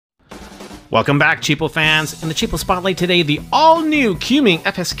Welcome back, cheapo fans. In the cheapo spotlight today, the all-new Q-MING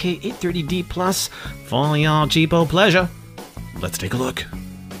FSK-830D Plus for your cheapo pleasure. Let's take a look.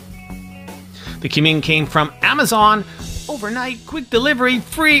 The Q-MING came from Amazon. Overnight, quick delivery,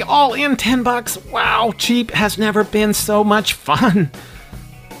 free, all in, 10 bucks. Wow, cheap has never been so much fun.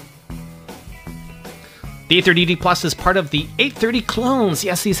 The 830D Plus is part of the 830 clones.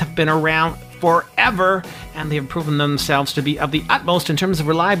 Yes, these have been around forever, and they have proven themselves to be of the utmost in terms of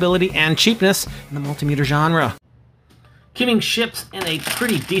reliability and cheapness in the multimeter genre. Q-MING ships in a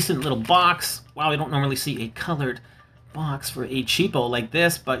pretty decent little box. Wow, I don't normally see a colored box for a cheapo like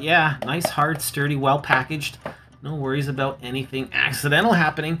this, but yeah, nice, hard, sturdy, well packaged. No worries about anything accidental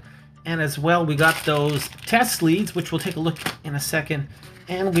happening. And as well, we got those test leads, which we'll take a look in a second.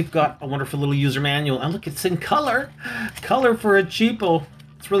 And we've got a wonderful little user manual. And look, it's in color. Color for a cheapo.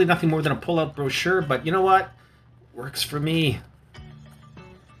 It's really nothing more than a pull-out brochure, but you know what? Works for me.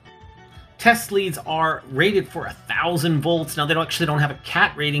 Test leads are rated for 1,000 volts. Now, they actually don't have a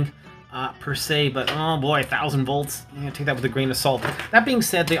CAT rating per se, but oh boy, 1,000 volts. You take that with a grain of salt. That being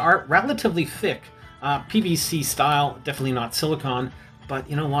said, they are relatively thick. PVC style, definitely not silicone. But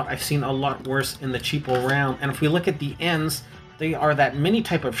you know what? I've seen a lot worse in the cheapo round. And if we look at the ends, they are that mini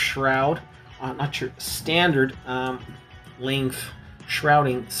type of shroud, not your standard length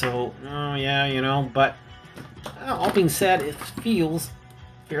shrouding. So, oh yeah, you know, but all being said, it feels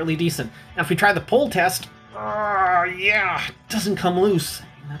fairly decent. Now, if we try the pull test, yeah, it doesn't come loose.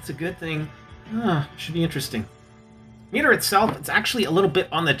 That's a good thing. Should be interesting. Meter itself, it's actually a little bit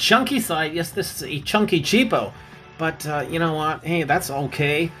on the chunky side. Yes, this is a chunky cheapo, but you know what? Hey, that's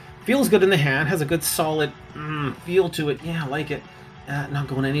okay. Feels good in the hand, has a good solid feel to it. Yeah, I like it. Not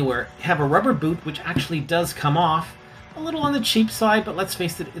going anywhere. Have a rubber boot, which actually does come off. A little on the cheap side, but let's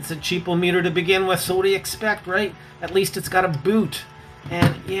face it, it's a cheapo meter to begin with, so what do you expect, right? At least it's got a boot.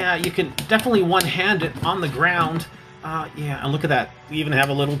 And yeah, you can definitely one-hand it on the ground. Yeah, and look at that. We even have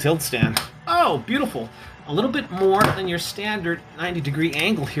a little tilt stand. Oh, beautiful. A little bit more than your standard 90-degree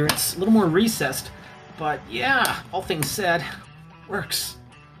angle here. It's a little more recessed, but yeah, all things said, works.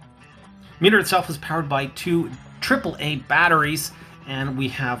 Meter itself is powered by two AAA batteries, and we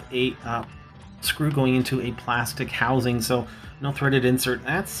have a screw going into a plastic housing, so no threaded insert.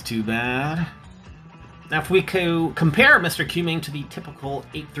 That's too bad. Now, if we compare Mr. Q-MING to the typical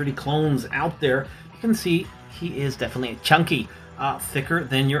 830 clones out there, you can see he is definitely chunky, thicker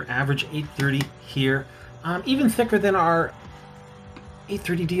than your average 830 here, even thicker than our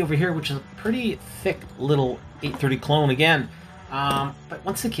 830D over here, which is a pretty thick little 830 clone again. But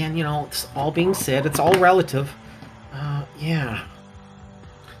once again, you know, it's all being said, it's all relative. Yeah.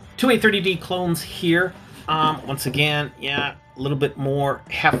 Two 830D clones here. Once again, yeah, a little bit more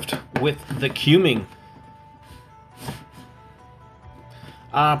heft with the Q-MING.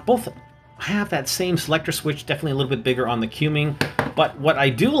 Both have that same selector switch, definitely a little bit bigger on the Q-MING. But what I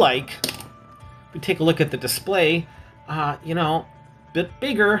do like, if we take a look at the display, you know, a bit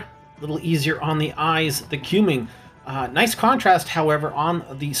bigger, a little easier on the eyes, the Q-MING. Nice contrast, however, on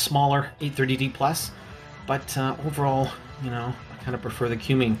the smaller 830D Plus. But overall, you know, I kind of prefer the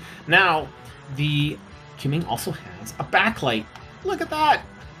Q-MING. Now, the Q-MING also has a backlight. Look at that!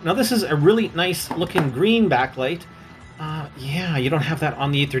 Now, this is a really nice looking green backlight. Yeah, you don't have that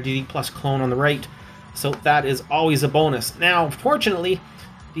on the 830D Plus clone on the right, so that is always a bonus. Now, fortunately,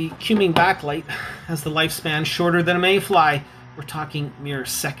 the Q-MING backlight has the lifespan shorter than a mayfly. We're talking mere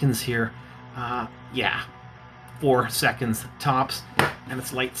seconds here. Yeah, 4 seconds tops, and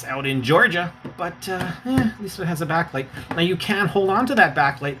it's lights out in Georgia, but at least it has a backlight. Now, you can hold on to that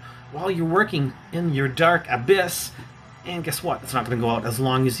backlight while you're working in your dark abyss, and guess what? It's not going to go out as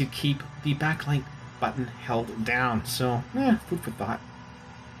long as you keep the backlight button held down. So, food for thought.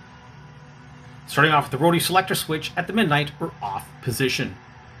 Starting off with the rotary selector switch at the midnight or off position.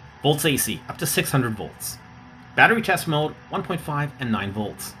 Volts AC up to 600 volts. Battery test mode 1.5 and 9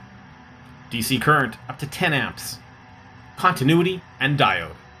 volts. DC current up to 10 amps. Continuity and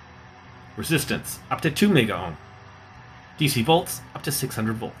diode. Resistance up to 2 megaohm. DC volts up to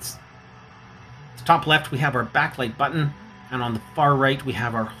 600 volts. Top left we have our backlight button, and on the far right we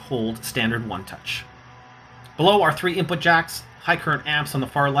have our hold standard one-touch. Below are 3 input jacks, high current amps on the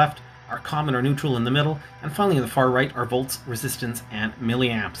far left, our common or neutral in the middle, and finally on the far right are volts, resistance, and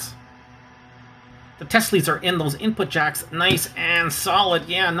milliamps. The test leads are in those input jacks, nice and solid,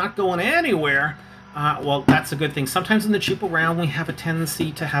 yeah, not going anywhere. Well, that's a good thing. Sometimes in the cheapo round we have a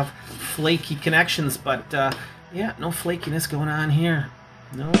tendency to have flaky connections, but yeah, no flakiness going on here.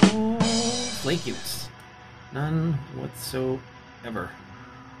 No flakiness. None whatsoever.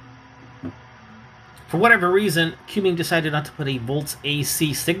 For whatever reason, Q-MING decided not to put a volts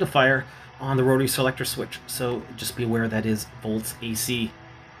AC signifier on the rotary selector switch. So just be aware that is volts AC.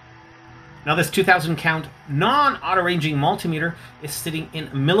 Now this 2000 count non-auto ranging multimeter is sitting in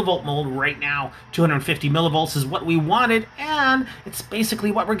millivolt mode right now. 250 millivolts is what we wanted, and it's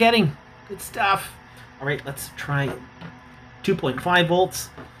basically what we're getting. Good stuff. All right, let's try 2.5 volts.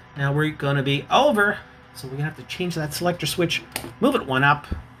 Now we're going to be over, so we're going to have to change that selector switch, move it one up,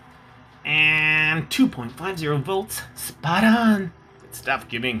 and 2.50 volts. Spot on. Good stuff,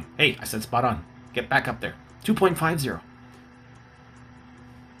 Q-MING. Hey, I said spot on. Get back up there. 2.50.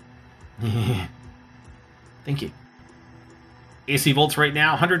 Thank you. AC volts right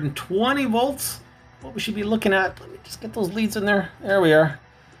now, 120 volts. What we should be looking at. Let me just get those leads in there. There we are.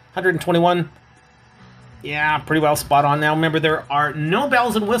 121. Yeah, pretty well spot on now. Remember, there are no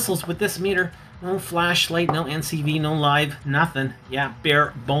bells and whistles with this meter. No flashlight, no NCV, no live, nothing. Yeah,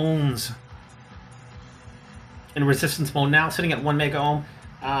 bare bones. In resistance mode now, sitting at 1 mega ohm.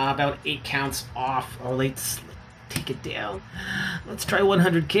 About 8 counts off. Oh, let's take it down. Let's try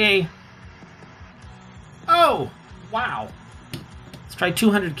 100K. Oh, wow. Let's try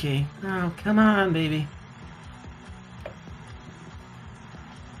 200K. Oh, come on, baby.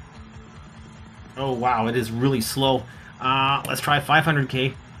 Oh, wow, it is really slow. Let's try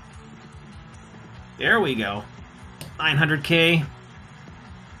 500K. There we go. 900K.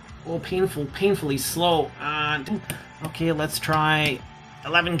 Oh, painfully slow. Okay, let's try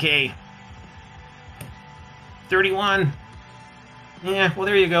 11K. 31. Yeah, well,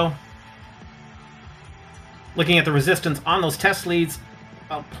 there you go. Looking at the resistance on those test leads,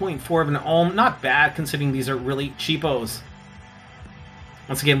 about 0.4 of an ohm. Not bad, considering these are really cheapos.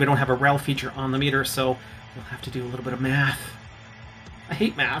 Once again, we don't have a rel feature on the meter, so we'll have to do a little bit of math. I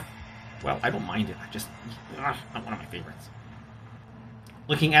hate math. Well, I don't mind it. Not one of my favorites.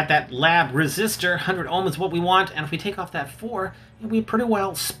 Looking at that lab resistor, 100 ohm is what we want, and if we take off that 4, it'll be pretty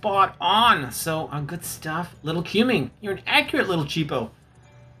well spot on. So, good stuff. Little Q-MING, you're an accurate little cheapo.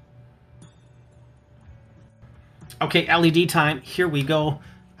 Okay, LED time. Here we go.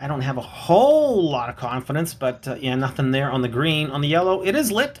 I don't have a whole lot of confidence, but yeah, nothing there on the green. On the yellow, it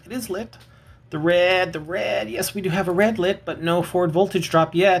is lit. It is lit. The red. Yes, we do have a red lit, but no forward voltage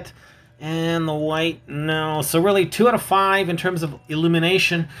drop yet. And the white, no. So really 2 out of 5 in terms of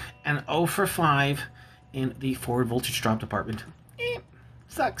illumination, and 0 for 5 in the forward voltage drop department.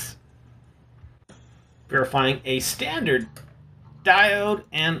 Sucks. Verifying a standard diode,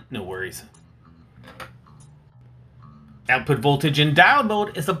 and no worries. Output voltage in diode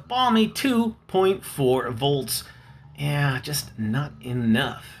mode is a balmy 2.4 volts. Yeah, just not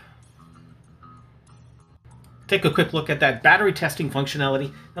enough. Take a quick look at that battery testing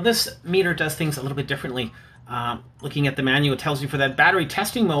functionality. Now this meter does things a little bit differently. Looking at the manual, it tells you for that battery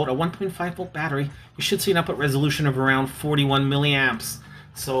testing mode, a 1.5 volt battery, you should see an output resolution of around 41 milliamps.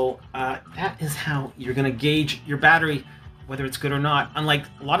 So that is how you're going to gauge your battery, whether it's good or not. Unlike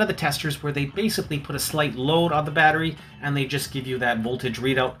a lot of the testers where they basically put a slight load on the battery and they just give you that voltage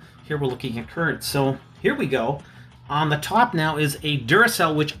readout. Here we're looking at current. So here we go. On the top now is a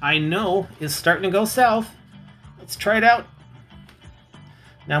Duracell, which I know is starting to go south. Let's try it out.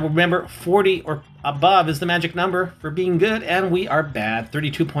 Now remember, 40 or above is the magic number for being good, and we are bad.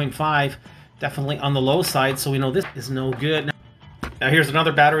 32.5, definitely on the low side, so we know this is no good. Now here's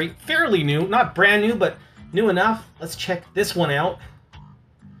another battery, fairly new, not brand new, but new enough. Let's check this one out.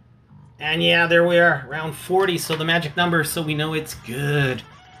 And yeah, there we are, around 40, so the magic number, so we know it's good.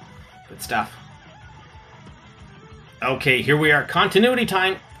 Good stuff. Okay, here we are, continuity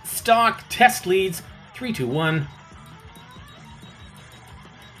time, stock test leads, 3, 2, 1.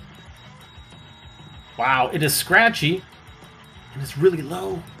 Wow, it is scratchy, and it's really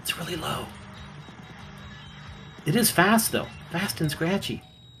low. It's really low. It is fast, though. Fast and scratchy.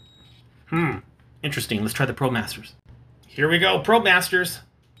 Interesting. Let's try the ProMasters. Here we go, ProMasters.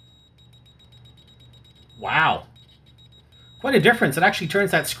 Wow. Quite a difference. It actually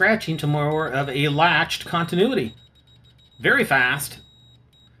turns that scratchy into more of a latched continuity. Very fast.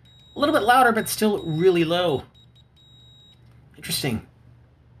 A little bit louder, but still really low. Interesting.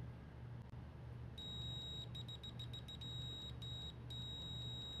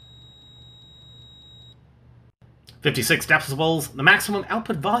 .56 decibels, the maximum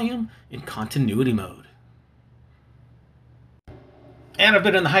output volume in continuity mode. And I've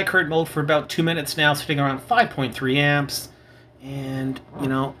been in the high current mode for about 2 minutes now, sitting around 5.3 amps. And, you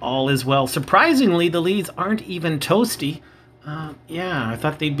know, all is well. Surprisingly, the leads aren't even toasty. Yeah, I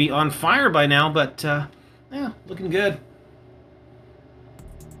thought they'd be on fire by now, but, yeah, looking good.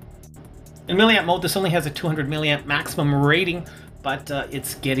 In milliamp mode, this only has a 200 milliamp maximum rating, but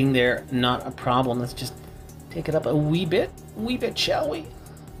it's getting there, not a problem. Let's just take it up a wee bit, shall we?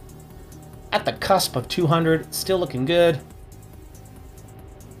 at the cusp of 200, still looking good.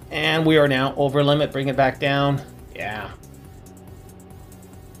 And we are now over limit, bring it back down. Yeah.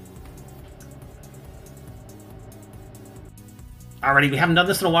 Alrighty, we haven't done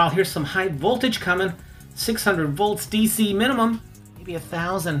this in a while. Here's some high voltage coming. 600 volts DC minimum. Maybe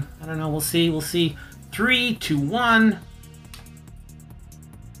 1,000. I don't know. We'll see. We'll see. 3, 2, 1.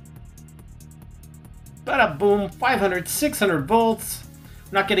 Bada boom. 500, 600 volts.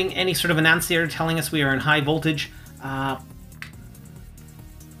 I'm not getting any sort of annunciator telling us we are in high voltage. Try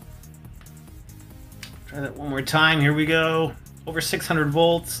that one more time. Here we go. Over 600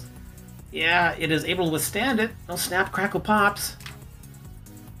 volts. Yeah, it is able to withstand it. No snap, crackle, pops.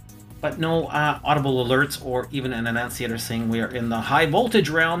 But no audible alerts or even an annunciator saying we are in the high voltage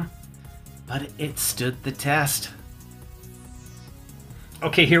realm. But it stood the test.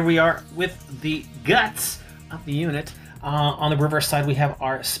 Okay, here we are with the guts of the unit. On the reverse side, we have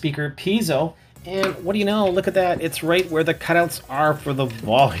our speaker piezo. And what do you know? Look at that. It's right where the cutouts are for the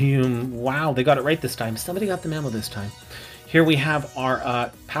volume. Wow, they got it right this time. Somebody got the memo this time. Here we have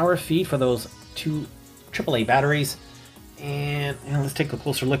our power feed for those 2 AAA batteries. And let's take a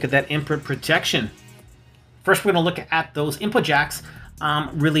closer look at that input protection. First, we're going to look at those input jacks.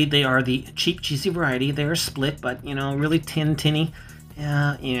 Really, they are the cheap, cheesy variety. They're split, but, you know, really tinny.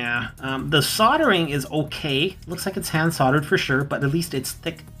 The soldering is okay. Looks like it's hand soldered for sure, but at least it's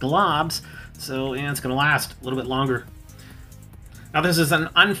thick globs. So, yeah, it's going to last a little bit longer. Now, this is an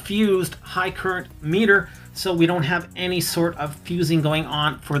unfused high current meter, so we don't have any sort of fusing going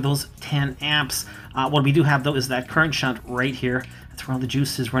on for those 10 amps. What we do have, though, is that current shunt right here. That's where all the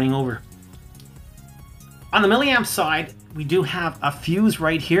juice is running over. On the milliamp side, we do have a fuse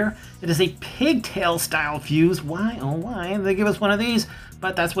right here. It is a pigtail style fuse. Why? Oh, why? They give us one of these,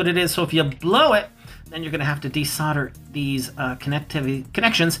 but that's what it is. So if you blow it, then you're going to have to desolder these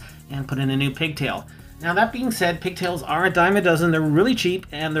connections and put in a new pigtail. Now, that being said, pigtails are a dime a dozen. They're really cheap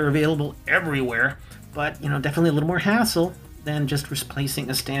and they're available everywhere, but, you know, definitely a little more hassle than just replacing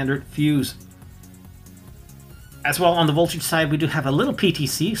a standard fuse. As well, on the voltage side, we do have a little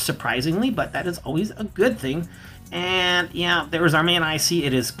PTC, surprisingly, but that is always a good thing. And yeah, there's our main IC.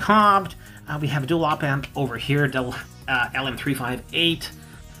 It is cobbed. We have a dual op amp over here, LM358.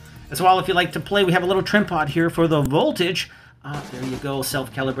 As well, if you like to play, we have a little trim pod here for the voltage. There you go,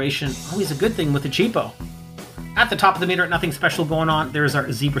 self-calibration. Always a good thing with the cheapo. At the top of the meter, nothing special going on. There's our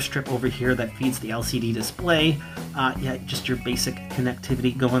zebra strip over here that feeds the LCD display. Yeah, just your basic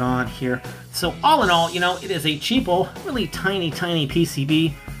connectivity going on here. So all in all, you know, it is a cheapo, really tiny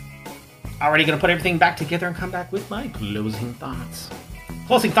PCB. Already going to put everything back together and come back with my closing thoughts.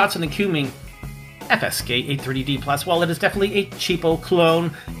 Closing thoughts on the Q-MING FSK-830D Plus. Well, it is definitely a cheapo clone.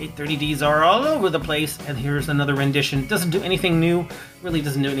 830Ds are all over the place, and here's another rendition. Doesn't do anything new, really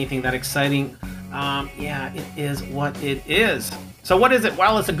doesn't do anything that exciting. Yeah, it is what it is. So what is it?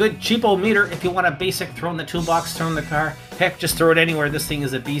 Well, it's a good cheapo meter. If you want a basic, throw in the toolbox, throw in the car. Heck, just throw it anywhere. This thing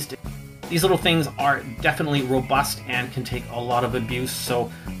is a beast. These little things are definitely robust and can take a lot of abuse.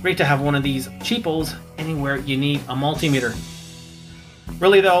 So great to have one of these cheapos anywhere you need a multimeter.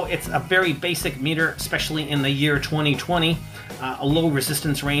 Really though, it's a very basic meter, especially in the year 2020. A low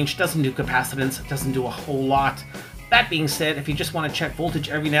resistance range, doesn't do capacitance, doesn't do a whole lot. That being said, if you just want to check voltage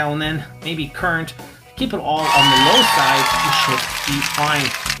every now and then, maybe current, keep it all on the low side, you should be fine.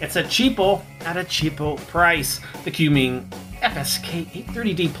 It's a cheapo at a cheapo price. The Q-MING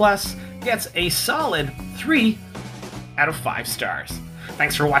FSK-830D Plus gets a solid 3 out of 5 stars.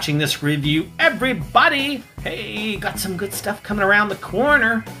 Thanks for watching this review, everybody! Hey, got some good stuff coming around the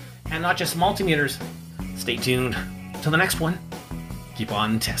corner, and not just multimeters. Stay tuned. Till the next one, keep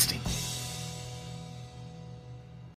on testing.